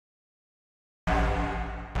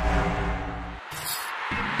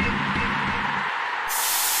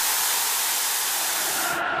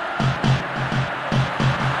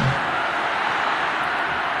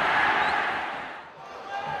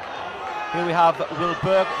Here we have Will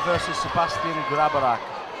Burke versus Sebastian Grabarek.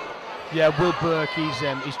 Yeah, Will Burke,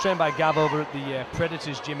 he's trained by Gav over at the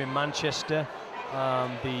Predators gym in Manchester.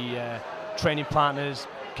 The training partners,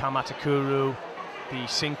 Kamatakuru, the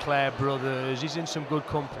Sinclair brothers. He's in some good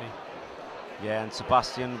company. Yeah, and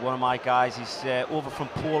Sebastian, one of my guys, he's over from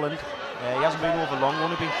Poland. He hasn't been over long,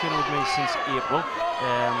 only been training with me since April.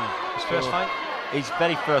 His first fight? His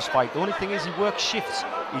very first fight. The only thing is he works shifts.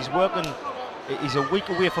 He's a week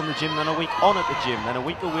away from the gym, then a week on at the gym, then a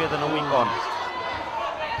week away, then a week on.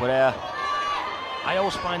 But I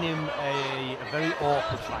always find him a very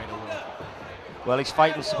awkward fighter. Well, he's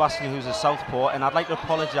fighting Sebastian, who's a southpaw, and I'd like to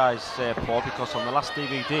apologise, Paul, because on the last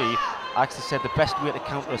DVD, I actually said the best way to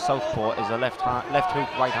counter a southpaw is a left hook,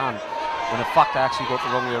 right hand. When in fact I actually got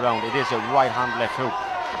the wrong way around. It is a right hand, left hook.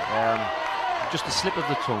 Just a slip of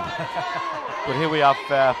the tongue. But here we have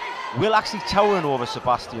Will actually towering over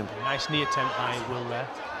Sebastian. Nice knee attempt by Will there.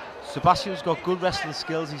 Sebastian's got good wrestling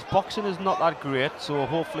skills. His boxing is not that great, so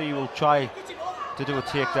hopefully he will try to do a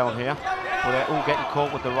takedown here. But getting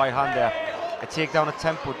caught with the right hand there. A takedown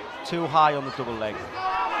attempt, but too high on the double leg.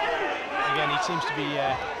 Again, he seems to be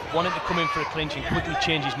wanting to come in for a clinch and quickly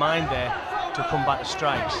change his mind there to come back to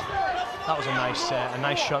strikes. That was a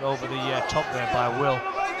nice shot over the top there by Will.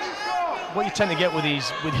 What you tend to get with these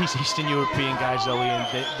Eastern European guys, though, Ian,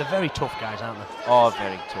 they're very tough guys, aren't they? Oh,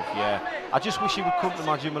 very tough, yeah. I just wish he would come to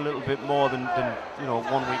my gym a little bit more than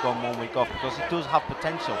 1 week on, 1 week off, because it does have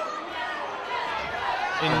potential.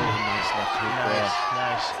 Nice left hook there.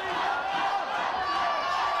 Nice.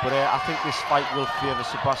 But I think this fight will favour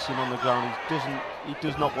Sebastian on the ground. He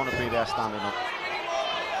does not want to be there standing up.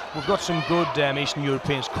 We've got some good Eastern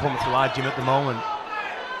Europeans coming through our gym at the moment.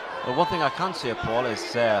 Well, one thing I can say, Paul,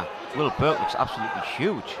 is Will Burke looks absolutely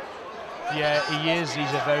huge. Yeah, he is.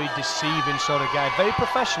 He's a very deceiving sort of guy. Very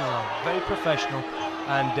professional, though. Very professional.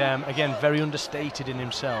 And again, very understated in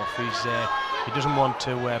himself. He doesn't want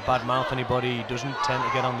to badmouth anybody. He doesn't tend to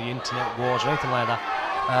get on the internet wars or anything like that.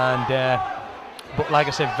 And but like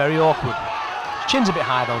I said, very awkward. His chin's a bit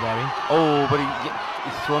high though, there. Oh, but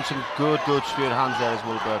he's thrown some good straight hands there as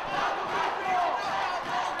Will Burke.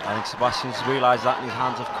 I think Sebastian's realised that, and his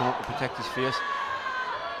hands have come up to protect his face.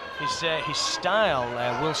 His style,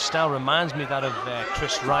 Will's style, reminds me of that of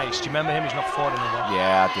Chris Rice. Do you remember him? He's not fought in a while.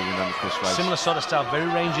 Yeah, I do remember Chris Rice. Similar sort of style, very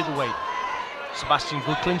rangy at the weight. Sebastian,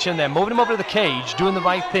 good clinch in there, moving him over to the cage, doing the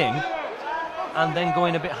right thing, and then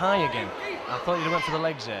going a bit high again. I thought he'd have went for the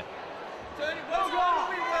legs there.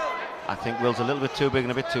 I think Will's a little bit too big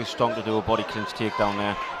and a bit too strong to do a body clinch takedown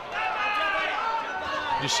there.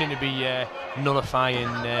 Just seemed to be nullifying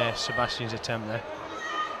Sebastian's attempt there.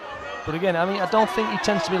 But again, I mean, I don't think he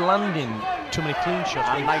tends to be landing too many clean shots.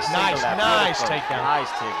 Nice takedown. Nice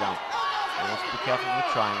takedown. He wants to be careful with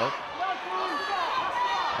the triangle.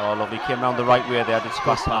 Oh, lovely. Came round the right way there, did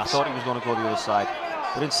Sebastian. I thought he was going to go the other side.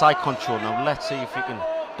 But inside control now. Let's see if he can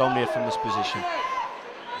dominate from this position.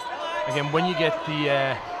 Again, when you get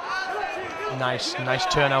the nice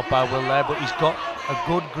turnout by Will there, but he's got a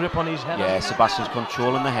good grip on his head. Yeah, Sebastian's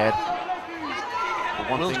controlling the head. But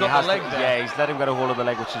one Will's thing got the leg there. Yeah, he's let him get a hold of the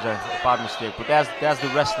leg, which is a bad mistake. But there's the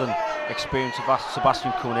wrestling experience of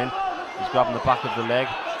Sebastian coming in. He's grabbing the back of the leg.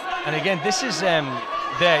 And again, this is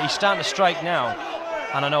there. He's starting to strike now.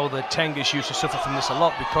 And I know the Tengish used to suffer from this a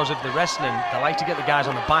lot because of the wrestling. They like to get the guys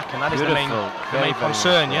on the back, and that is the main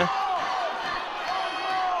concern, yeah?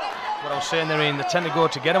 What I was saying there, Ian, they tend to go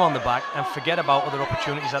to get him on the back and forget about other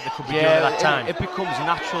opportunities that they could be doing at that time. It becomes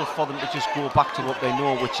natural for them to just go back to what they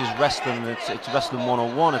know, which is wrestling. It's wrestling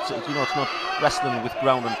 101. It's not wrestling with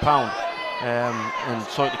ground and pound. And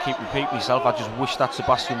sorry to keep repeating myself, I just wish that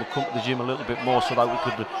Sebastian would come to the gym a little bit more so that we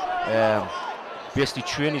could basically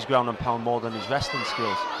train his ground and pound more than his wrestling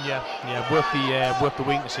skills. Yeah, work the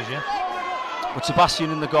weaknesses, yeah. But Sebastian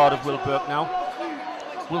in the guard of Will Burke now.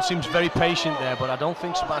 Will seems very patient there, but I don't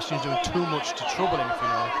think Sebastian's doing too much to trouble him, if you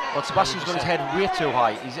know. Well, Sebastian's got his head way too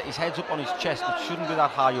high. His head's up on his chest. It shouldn't be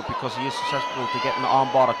that high up because he is susceptible to getting an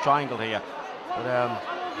armbar or triangle here. But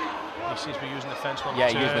he seems to be using the fence well. Yeah,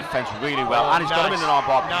 he's using the fence really well, and he's got him in an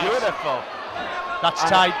armbar. Nice. Beautiful. That's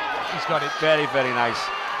tight. He's got it. Very, very nice.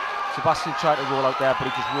 Sebastian tried to roll out there, but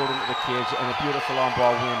he just rolled into the cage, and a beautiful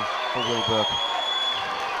armbar win for Will Burke.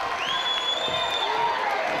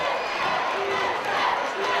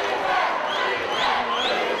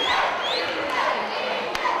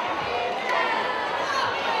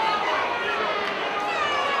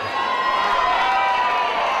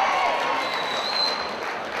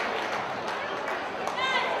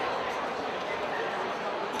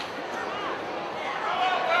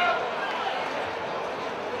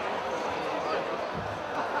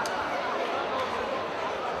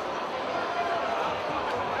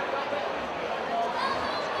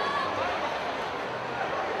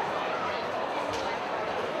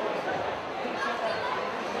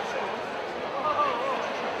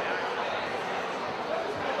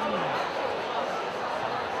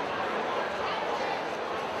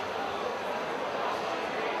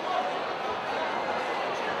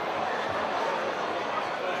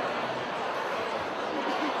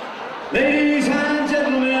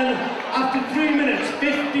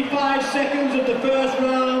 25 seconds of the first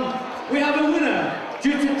round, we have a winner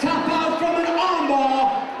due to tap out from an armbar.